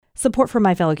Support for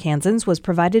My Fellow Kansans was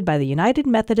provided by the United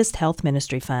Methodist Health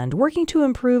Ministry Fund, working to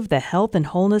improve the health and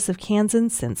wholeness of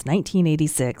Kansans since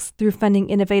 1986 through funding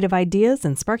innovative ideas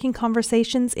and sparking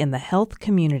conversations in the health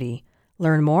community.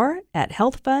 Learn more at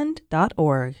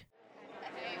healthfund.org.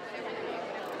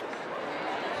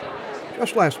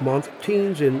 Just last month,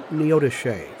 teens in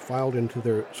Neodesha filed into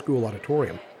their school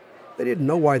auditorium. They didn't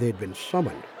know why they'd been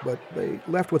summoned, but they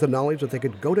left with the knowledge that they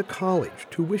could go to college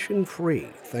tuition-free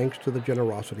thanks to the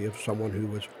generosity of someone who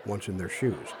was once in their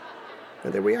shoes.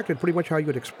 And they reacted pretty much how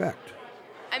you'd expect.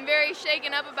 I'm very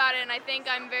shaken up about it, and I think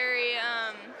I'm very,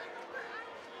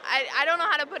 I don't know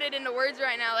how to put it into words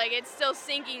right now. Like, it's still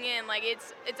sinking in. Like,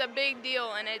 it's a big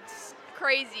deal, and it's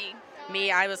crazy.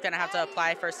 Me, I was going to have to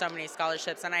apply for so many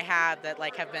scholarships, and I have that,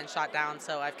 have been shot down,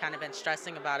 so I've kind of been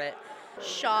stressing about it.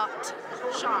 Shocked.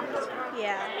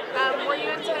 Yeah. Were you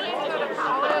intending to go to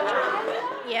college?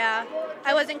 Yeah.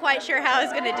 I wasn't quite sure how I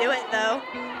was going to do it, though.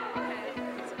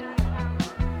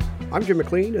 I'm Jim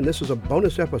McLean, and this is a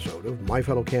bonus episode of My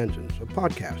Fellow Kansans, a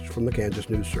podcast from the Kansas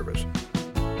News Service.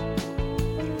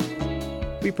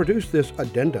 We produced this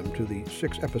addendum to the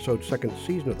 6-episode second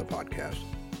season of the podcast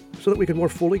so that we could more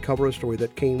fully cover a story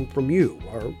that came from you,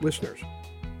 our listeners.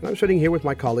 And I'm sitting here with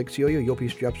my colleague, Celia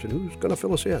Yopis-Jepson, who's going to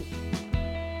fill us in.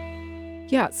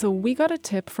 Yeah, so we got a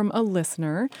tip from a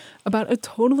listener about a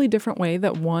totally different way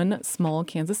that one small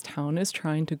Kansas town is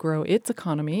trying to grow its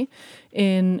economy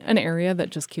in an area that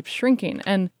just keeps shrinking.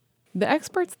 And the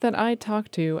experts that I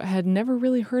talked to had never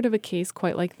really heard of a case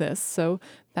quite like this, so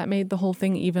that made the whole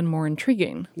thing even more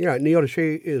intriguing. Yeah,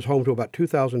 Neodesha is home to about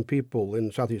 2,000 people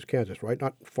in southeast Kansas, right?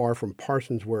 Not far from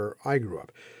Parsons, where I grew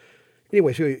up.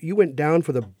 Anyway, so you went down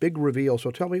for the big reveal,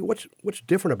 so tell me, what's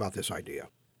different about this idea?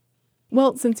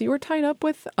 Well, since you were tied up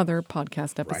with other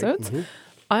podcast episodes, Right.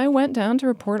 I went down to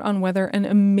report on whether an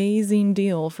amazing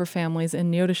deal for families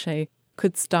in Neodesha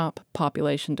could stop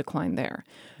population decline there.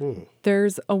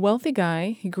 There's a wealthy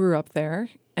guy, he grew up there,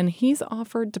 and he's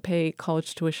offered to pay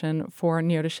college tuition for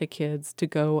Neodesha kids to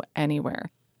go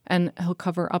anywhere. And he'll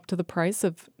cover up to the price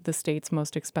of the state's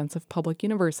most expensive public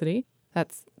university.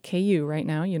 That's KU right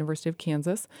now, University of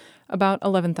Kansas, about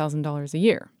 $11,000 a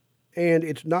year. And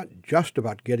it's not just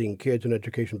about getting kids an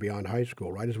education beyond high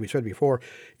school, right? As we said before,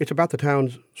 it's about the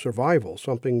town's survival,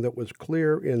 something that was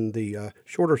clear in the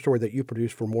shorter story that you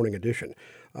produced for Morning Edition.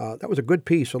 That was a good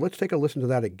piece, so let's take a listen to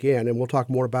that again, and we'll talk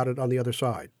more about it on the other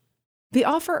side. The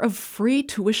offer of free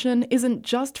tuition isn't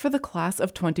just for the class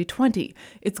of 2020.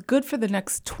 It's good for the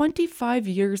next 25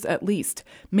 years at least,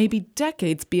 maybe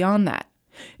decades beyond that.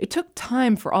 It took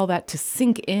time for all that to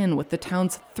sink in with the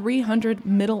town's 300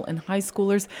 middle and high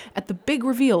schoolers at the big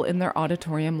reveal in their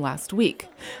auditorium last week.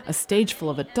 A stage full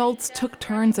of adults took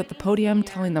turns at the podium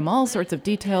telling them all sorts of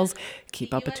details,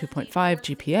 keep up a 2.5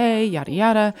 GPA, yada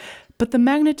yada, but the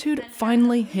magnitude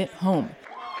finally hit home.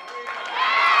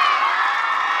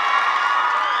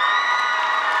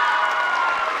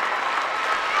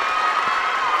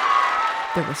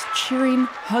 There was cheering,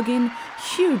 hugging,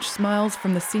 huge smiles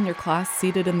from the senior class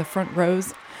seated in the front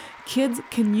rows. Kids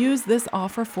can use this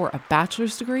offer for a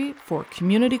bachelor's degree, for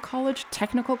community college,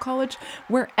 technical college,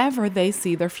 wherever they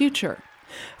see their future.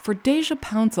 For Deja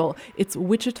Pouncil, it's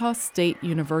Wichita State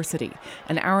University,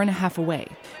 an hour and a half away.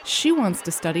 She wants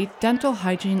to study dental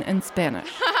hygiene and Spanish.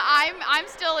 I'm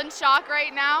still in shock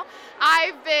right now.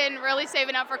 I've been really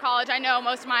saving up for college. I know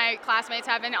most of my classmates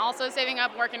have been also saving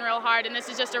up, working real hard, and this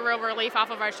is just a real relief off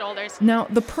of our shoulders. Now,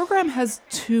 the program has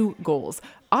two goals.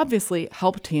 Obviously,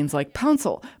 help teens like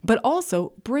Pouncil, but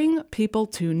also bring people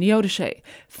to Neodesha,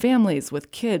 families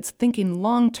with kids thinking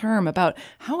long-term about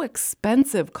how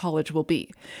expensive college will be.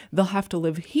 They'll have to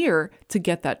live here to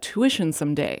get that tuition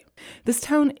someday. This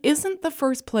town isn't the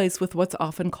first place with what's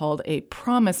often called a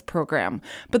promise program,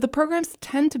 but the programs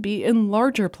tend to be in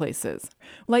larger places.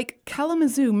 Like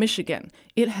Kalamazoo, Michigan,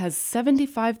 it has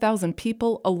 75,000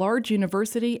 people, a large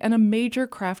university, and a major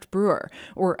craft brewer.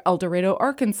 Or El Dorado,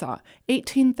 Arkansas,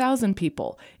 18,000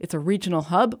 people. It's a regional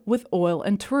hub with oil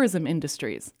and tourism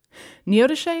industries.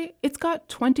 Neodesha, it's got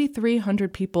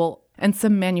 2,300 people and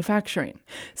some manufacturing.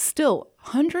 Still,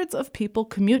 hundreds of people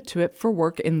commute to it for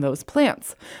work in those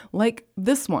plants. Like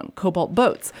this one, Cobalt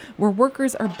Boats, where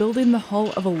workers are building the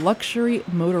hull of a luxury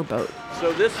motorboat.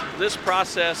 So this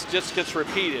process just gets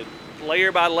repeated,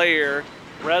 layer by layer.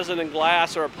 Resin and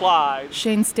glass are applied.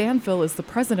 Shane Stanville is the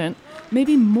president.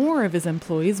 Maybe more of his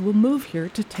employees will move here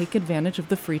to take advantage of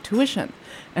the free tuition,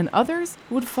 and others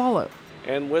would follow.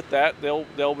 And with that,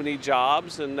 they'll need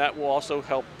jobs, and that will also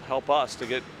help us to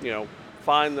get,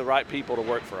 find the right people to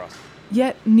work for us.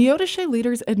 Yet, Neodesha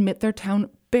leaders admit their town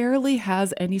barely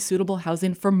has any suitable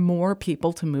housing for more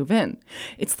people to move in.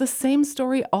 It's the same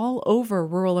story all over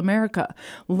rural America.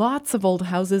 Lots of old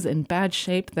houses in bad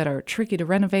shape that are tricky to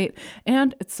renovate,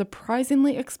 and it's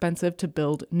surprisingly expensive to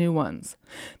build new ones.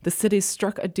 The city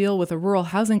struck a deal with a rural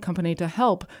housing company to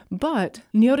help, but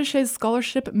Neodesha's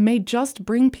scholarship may just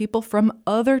bring people from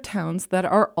other towns that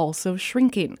are also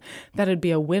shrinking. That'd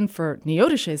be a win for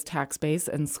Neodesha's tax base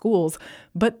and schools,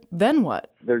 but then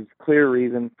what? There's clear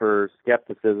reason for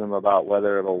skepticism about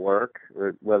whether it'll work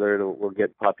or whether it will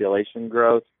get population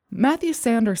growth. Matthew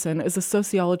Sanderson is a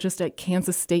sociologist at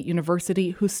Kansas State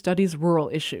University who studies rural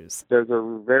issues. There's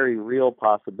a very real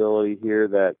possibility here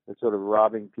that it's sort of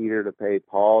robbing Peter to pay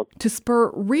Paul. To spur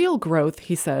real growth,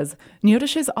 he says,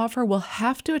 Neodesha's offer will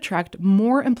have to attract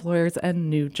more employers and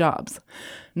new jobs,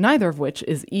 neither of which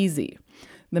is easy.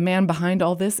 The man behind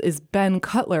all this is Ben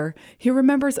Cutler. He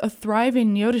remembers a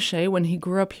thriving Neodesha when he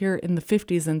grew up here in the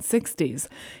 50s and 60s.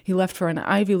 He left for an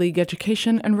Ivy League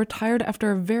education and retired after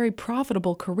a very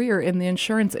profitable career in the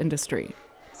insurance industry.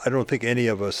 I don't think any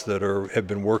of us that have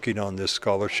been working on this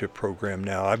scholarship program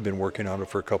now, I've been working on it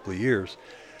for a couple of years,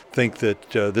 think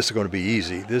that this is going to be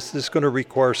easy. This is going to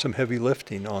require some heavy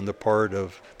lifting on the part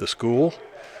of the school,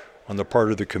 on the part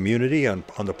of the community, on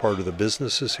the part of the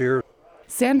businesses here.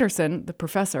 Sanderson, the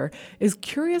professor, is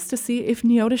curious to see if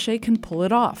Neodesha can pull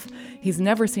it off. He's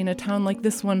never seen a town like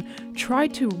this one try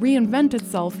to reinvent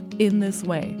itself in this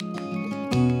way.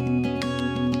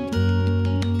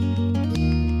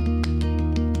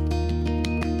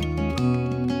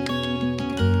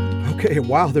 Okay,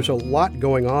 wow, there's a lot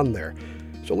going on there.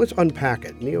 So let's unpack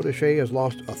it. Neodesha has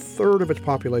lost a third of its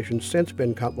population since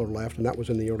Ben Cutler left, and that was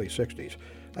in the early 60s.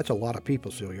 That's a lot of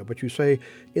people, Celia, but you say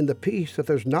in the piece that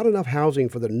there's not enough housing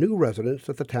for the new residents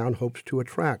that the town hopes to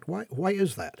attract. Why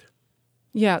is that?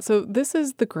 Yeah, so this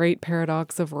is the great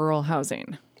paradox of rural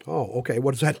housing. Oh, okay.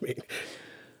 What does that mean?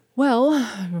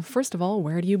 Well, first of all,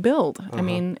 where do you build? I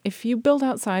mean, if you build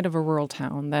outside of a rural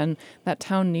town, then that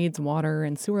town needs water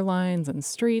and sewer lines and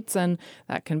streets, and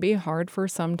that can be hard for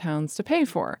some towns to pay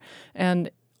for.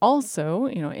 And also,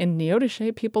 in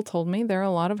Neodesha, people told me there are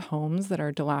a lot of homes that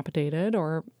are dilapidated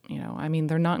or,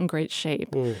 they're not in great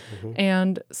shape. Mm-hmm.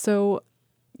 And so,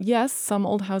 yes, some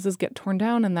old houses get torn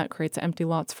down and that creates empty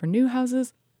lots for new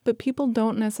houses, but people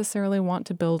don't necessarily want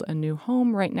to build a new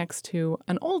home right next to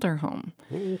an older home.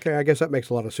 Okay, I guess that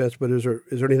makes a lot of sense, but is there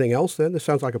anything else then? This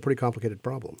sounds like a pretty complicated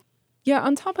problem. Yeah,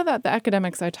 on top of that, the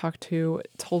academics I talked to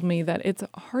told me that it's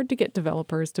hard to get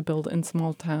developers to build in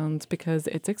small towns because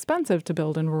it's expensive to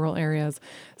build in rural areas.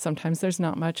 Sometimes there's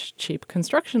not much cheap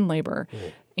construction labor.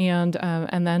 And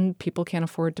then people can't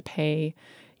afford to pay,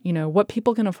 what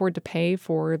people can afford to pay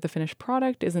for the finished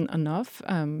product isn't enough.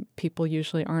 People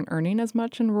usually aren't earning as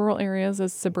much in rural areas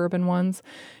as suburban ones.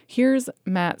 Here's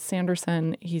Matt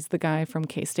Sanderson. He's the guy from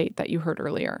K-State that you heard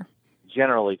earlier.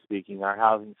 Generally speaking, our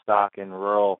housing stock in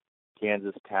rural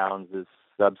Kansas towns is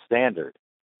substandard.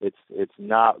 It's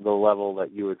not the level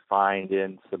that you would find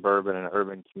in suburban and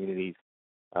urban communities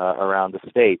around the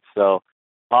state. So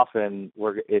often,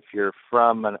 if you're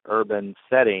from an urban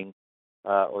setting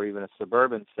or even a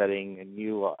suburban setting, and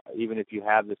even if you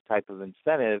have this type of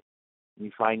incentive,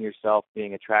 you find yourself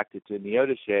being attracted to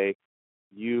Neodesha,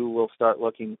 you will start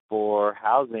looking for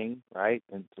housing, right,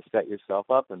 and to set yourself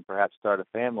up and perhaps start a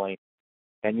family.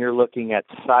 And you're looking at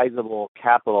sizable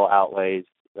capital outlays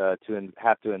to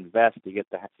have to invest to get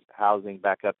the housing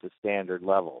back up to standard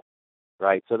level,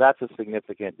 right? So that's a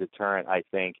significant deterrent, I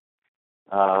think,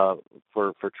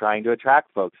 for trying to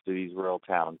attract folks to these rural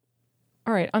towns.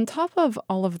 All right. On top of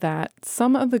all of that,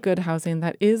 some of the good housing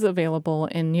that is available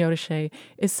in Neodesha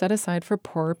is set aside for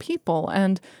poor people.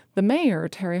 And the mayor,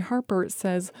 Terry Harper,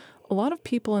 says a lot of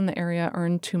people in the area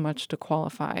earn too much to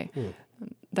qualify.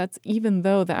 That's even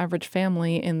though the average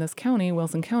family in this county,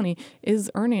 Wilson County, is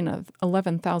earning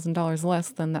 $11,000 less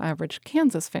than the average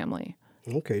Kansas family.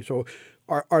 Okay, so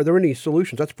are there any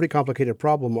solutions? That's a pretty complicated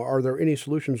problem. Are there any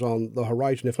solutions on the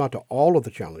horizon, if not to all of the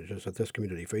challenges that this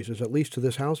community faces, at least to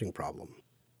this housing problem?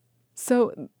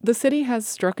 So the city has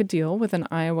struck a deal with an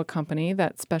Iowa company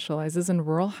that specializes in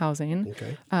rural housing.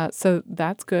 Okay. So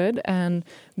that's good. And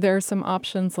there are some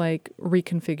options like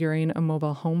reconfiguring a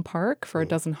mobile home park for a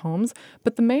dozen homes.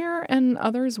 But the mayor and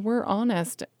others were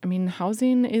honest. I mean,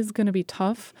 housing is going to be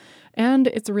tough. And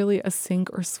it's really a sink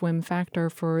or swim factor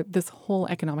for this whole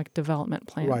economic development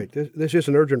plan. Right. This is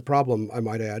an urgent problem, I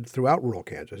might add, throughout rural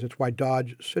Kansas. It's why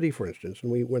Dodge City, for instance, and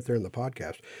we went there in the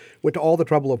podcast, went to all the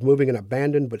trouble of moving an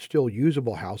abandoned but still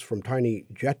usable house from tiny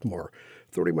Jetmore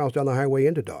 30 miles down the highway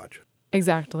into Dodge.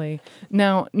 Exactly.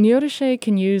 Now, Neodesha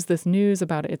can use this news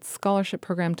about its scholarship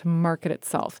program to market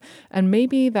itself, and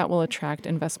maybe that will attract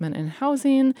investment in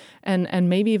housing and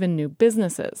maybe even new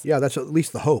businesses. Yeah, that's at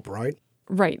least the hope, right?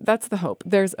 Right, that's the hope.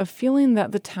 There's a feeling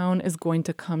that the town is going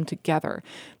to come together.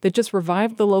 They just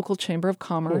revived the local Chamber of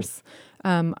Commerce.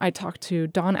 I talked to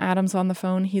Don Adams on the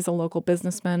phone. He's a local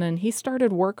businessman, and he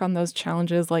started work on those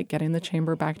challenges like getting the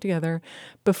chamber back together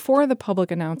before the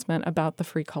public announcement about the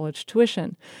free college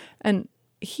tuition. And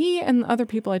he and other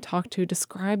people I talked to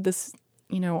described this,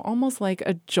 almost like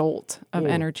a jolt of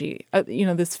energy,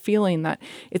 this feeling that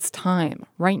it's time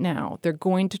right now. They're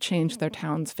going to change their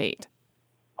town's fate.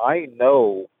 I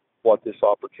know what this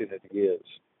opportunity is.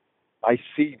 I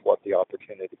see what the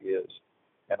opportunity is.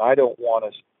 And I don't want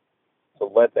us to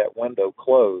let that window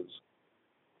close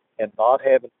and not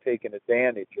having taken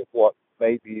advantage of what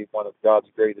may be one of God's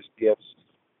greatest gifts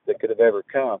that could have ever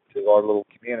come to our little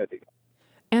community.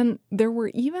 And there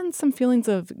were even some feelings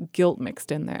of guilt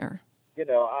mixed in there.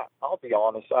 I'll be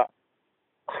honest,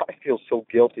 I feel so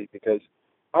guilty because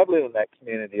I've lived in that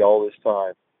community all this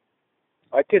time.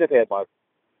 I could have had my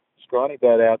scrawny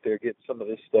butt out there getting some of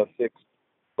this stuff fixed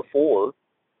before.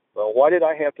 Well, why did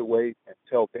I have to wait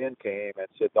until Ben came and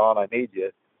said, Don, I need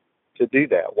you to do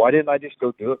that? Why didn't I just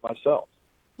go do it myself?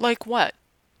 Like what?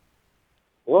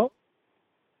 Well,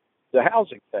 the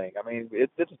housing thing. I mean,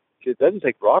 it doesn't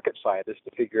take rocket scientists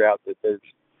to figure out that there's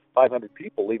 500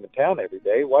 people leaving town every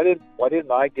day. Why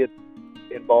didn't I get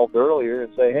involved earlier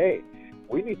and say, hey,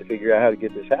 we need to figure out how to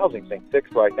get this housing thing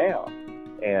fixed right now.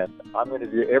 And I'm going to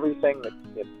do everything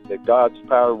that God's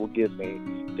power will give me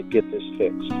to get this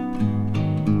fixed.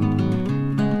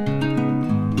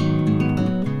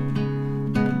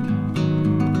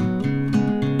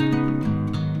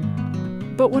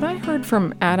 But what I heard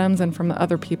from Adams and from the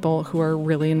other people who are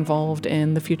really involved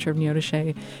in the future of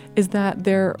Neodesha is that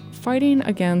they're fighting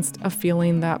against a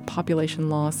feeling that population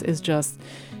loss is just,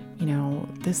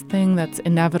 this thing that's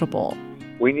inevitable.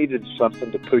 We needed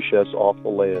something to push us off the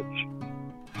ledge,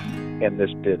 and this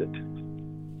did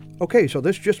it. Okay, so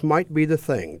this just might be the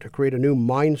thing to create a new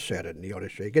mindset in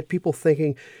Neodesha, get people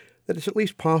thinking that it's at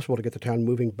least possible to get the town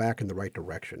moving back in the right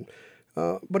direction.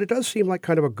 But it does seem like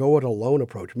kind of a go-it-alone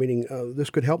approach, meaning this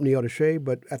could help Neodesha,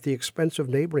 but at the expense of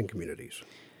neighboring communities.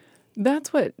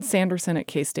 That's what Sanderson at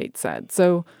K-State said.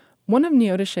 So one of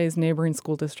Neodesha's neighboring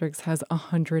school districts has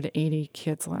 180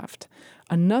 kids left.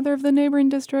 Another of the neighboring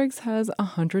districts has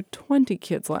 120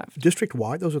 kids left.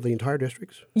 District-wide? Those are the entire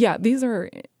districts? Yeah, these are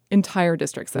entire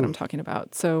districts that I'm talking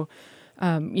about. So,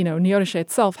 Neodesha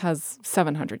itself has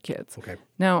 700 kids. Okay.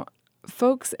 Now,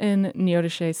 folks in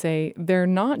Neodesha say they're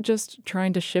not just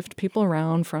trying to shift people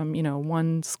around from,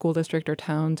 one school district or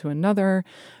town to another.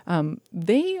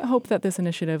 They hope that this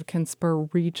initiative can spur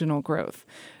regional growth.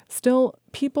 Still,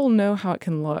 people know how it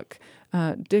can look.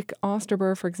 Dick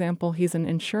Osterber, for example, he's an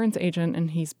insurance agent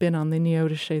and he's been on the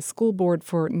Neodesha school board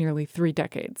for nearly 3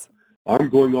 decades. I'm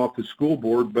going off the school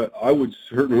board, but I would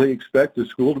certainly expect the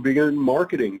school to begin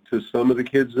marketing to some of the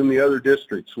kids in the other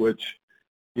districts, which,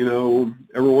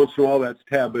 every once in a while that's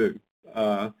taboo.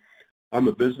 I'm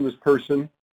a business person.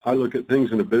 I look at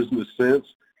things in a business sense.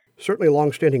 Certainly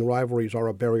long-standing rivalries are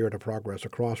a barrier to progress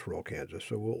across rural Kansas,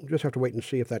 so we'll just have to wait and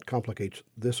see if that complicates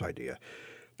this idea.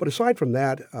 But aside from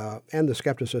that, and the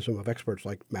skepticism of experts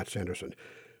like Matt Sanderson,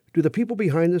 do the people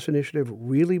behind this initiative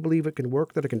really believe it can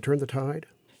work, that it can turn the tide?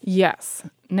 Yes.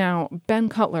 Now, Ben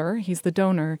Cutler, he's the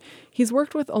donor, he's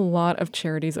worked with a lot of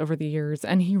charities over the years,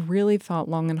 and he really thought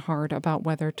long and hard about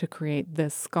whether to create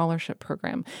this scholarship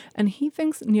program. And he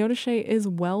thinks Neodesha is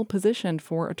well positioned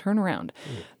for a turnaround.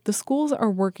 The schools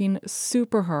are working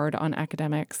super hard on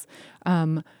academics.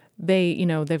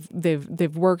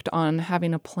 They've worked on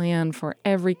having a plan for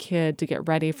every kid to get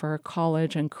ready for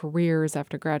college and careers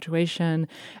after graduation.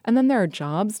 And then there are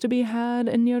jobs to be had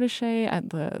in Neodesha at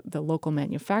the local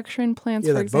manufacturing plants,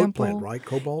 for example. Yeah, that boat plant, right?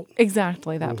 Cobalt?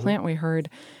 Exactly, that plant we heard.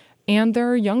 And there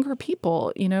are younger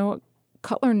people.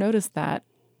 Cutler noticed that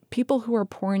people who are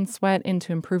pouring sweat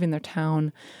into improving their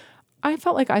town. I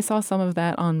felt like I saw some of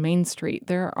that on Main Street.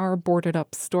 There are boarded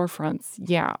up storefronts,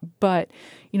 yeah, but,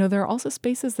 there are also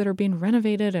spaces that are being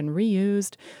renovated and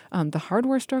reused. The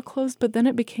hardware store closed, but then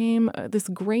it became this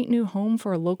great new home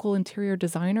for a local interior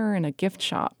designer and a gift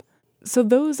shop. So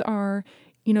those are,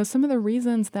 some of the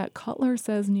reasons that Cutler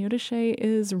says Neodesha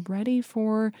is ready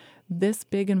for this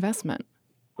big investment.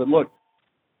 But look,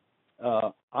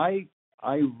 I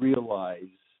realize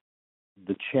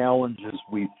the challenges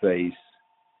we face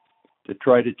to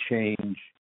try to change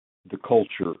the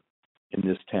culture in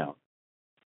this town.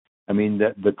 I mean,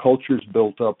 that the culture's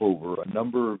built up over a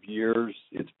number of years.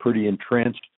 It's pretty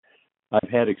entrenched. I've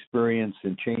had experience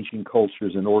in changing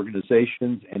cultures and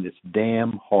organizations, and it's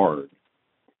damn hard.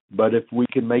 But if we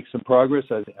can make some progress,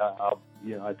 I think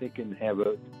it can have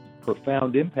a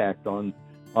profound impact on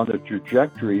the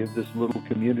trajectory of this little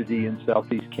community in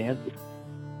southeast Kansas.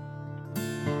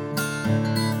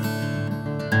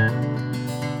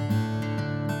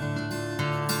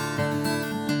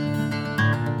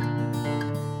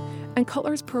 And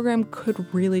Cutler's program could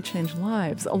really change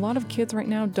lives. A lot of kids right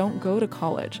now don't go to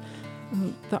college.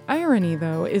 The irony,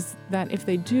 though, is that if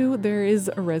they do, there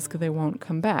is a risk they won't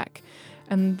come back.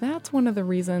 And that's one of the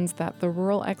reasons that the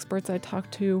rural experts I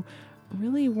talked to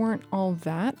really weren't all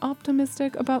that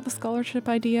optimistic about the scholarship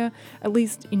idea, at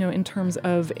least, in terms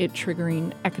of it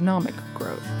triggering economic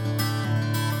growth.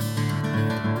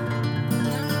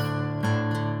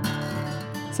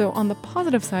 So on the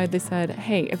positive side, they said,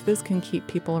 hey, if this can keep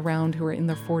people around who are in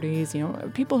their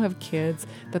 40s, people who have kids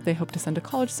that they hope to send to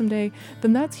college someday,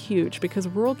 then that's huge because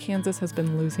rural Kansas has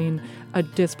been losing a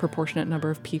disproportionate number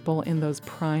of people in those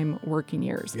prime working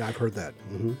years. Yeah, I've heard that.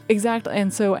 Mm-hmm. Exactly.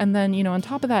 And then, on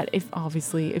top of that, if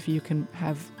you can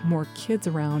have more kids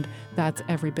around, that's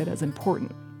every bit as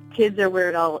important. Kids are where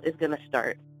it all is going to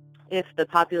start. If the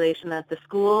population at the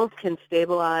schools can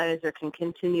stabilize or can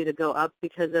continue to go up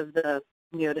because of the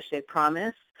Neodesha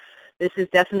promise, this is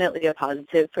definitely a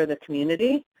positive for the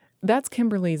community. That's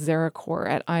Kimberly Zarakor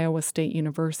at Iowa State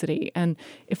University. And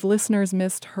if listeners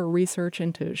missed her research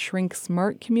into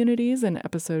shrink-smart communities in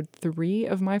episode 3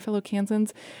 of My Fellow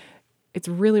Kansans, it's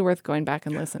really worth going back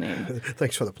and listening.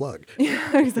 Thanks for the plug.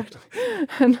 Yeah, exactly.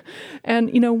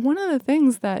 And one of the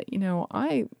things that,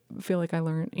 I feel like I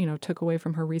learned, took away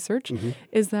from her research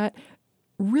is that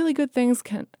really good things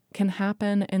can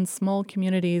happen in small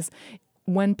communities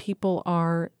when people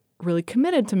are really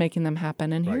committed to making them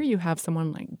happen. And here you have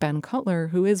someone like Ben Cutler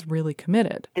who is really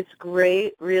committed. It's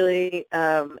great, really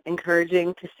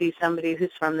encouraging to see somebody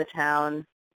who's from the town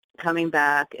coming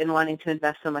back and wanting to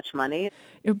invest so much money.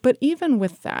 But even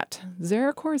with that,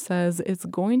 Zarakor says it's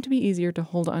going to be easier to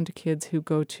hold on to kids who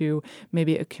go to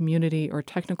maybe a community or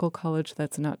technical college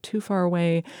that's not too far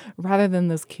away, rather than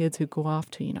those kids who go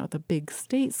off to, the big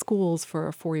state schools for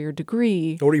a 4-year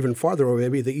degree. Or even farther, or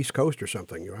maybe the East Coast or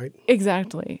something, right?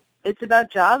 Exactly. It's about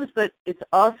jobs, but it's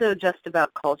also just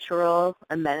about cultural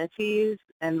amenities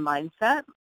and mindset.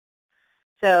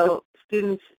 So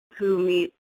students who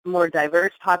meet more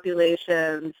diverse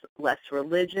populations, less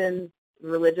religious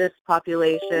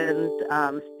populations,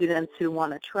 students who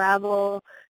want to travel,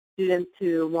 students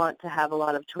who want to have a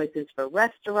lot of choices for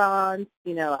restaurants.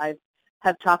 I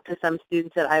have talked to some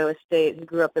students at Iowa State who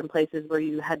grew up in places where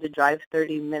you had to drive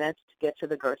 30 minutes to get to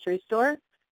the grocery store.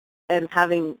 And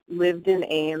having lived in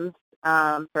Ames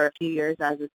for a few years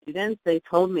as a student, they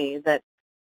told me that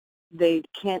they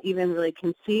can't even really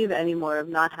conceive anymore of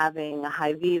not having a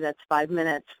Hy-Vee that's 5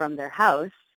 minutes from their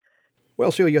house.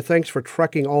 Well, Celia, thanks for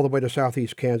trekking all the way to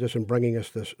southeast Kansas and bringing us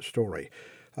this story.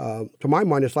 To my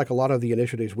mind, it's like a lot of the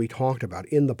initiatives we talked about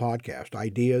in the podcast,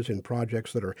 ideas and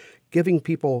projects that are giving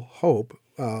people hope,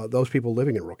 those people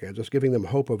living in rural Kansas, giving them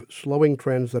hope of slowing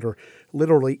trends that are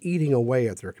literally eating away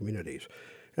at their communities.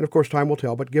 And of course, time will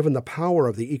tell, but given the power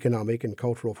of the economic and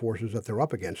cultural forces that they're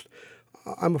up against,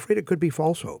 I'm afraid it could be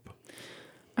false hope.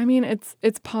 I mean, it's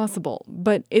possible,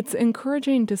 but it's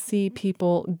encouraging to see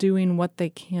people doing what they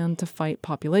can to fight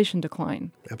population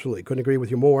decline. Absolutely. Couldn't agree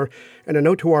with you more. And a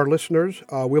note to our listeners,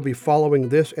 we'll be following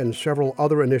this and several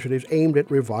other initiatives aimed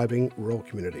at reviving rural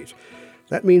communities.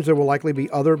 That means there will likely be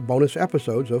other bonus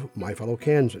episodes of My Fellow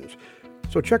Kansans.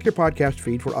 So check your podcast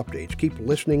feed for updates. Keep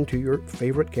listening to your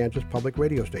favorite Kansas public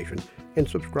radio station and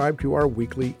subscribe to our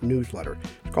weekly newsletter.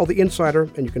 It's called The Insider,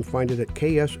 and you can find it at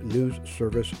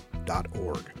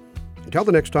ksnewsservice.org. Until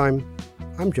the next time,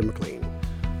 I'm Jim McLean.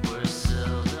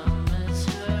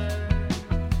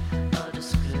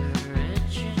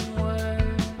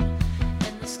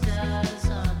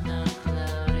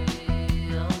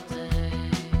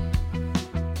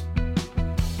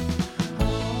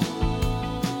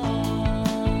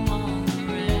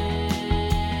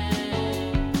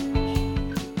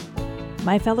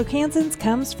 My Fellow Kansans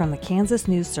comes from the Kansas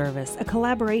News Service, a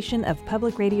collaboration of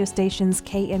public radio stations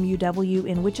KMUW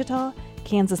in Wichita,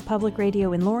 Kansas Public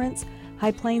Radio in Lawrence,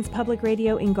 High Plains Public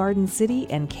Radio in Garden City,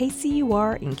 and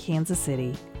KCUR in Kansas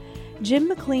City. Jim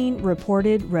McLean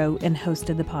reported, wrote, and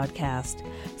hosted the podcast.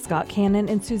 Scott Cannon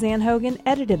and Suzanne Hogan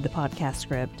edited the podcast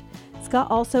script.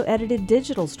 Scott also edited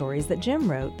digital stories that Jim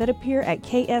wrote that appear at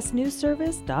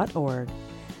ksnewsservice.org.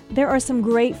 There are some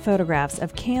great photographs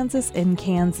of Kansas and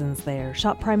Kansans there,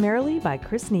 shot primarily by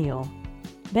Chris Neal.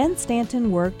 Ben Stanton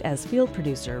worked as field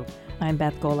producer. I'm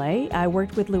Beth Golay. I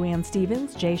worked with Luann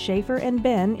Stevens, Jay Schaefer, and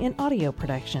Ben in audio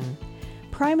production.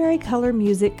 Primary Color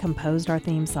Music composed our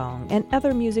theme song, and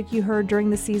other music you heard during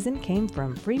the season came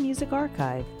from Free Music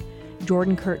Archive.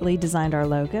 Jordan Kirtley designed our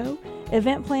logo.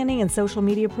 Event planning and social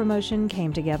media promotion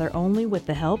came together only with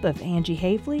the help of Angie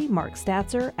Havley, Mark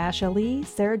Statzer, Asha Lee,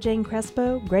 Sarah Jane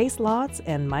Crespo, Grace Lotz,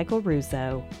 and Michael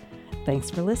Russo.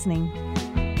 Thanks for listening.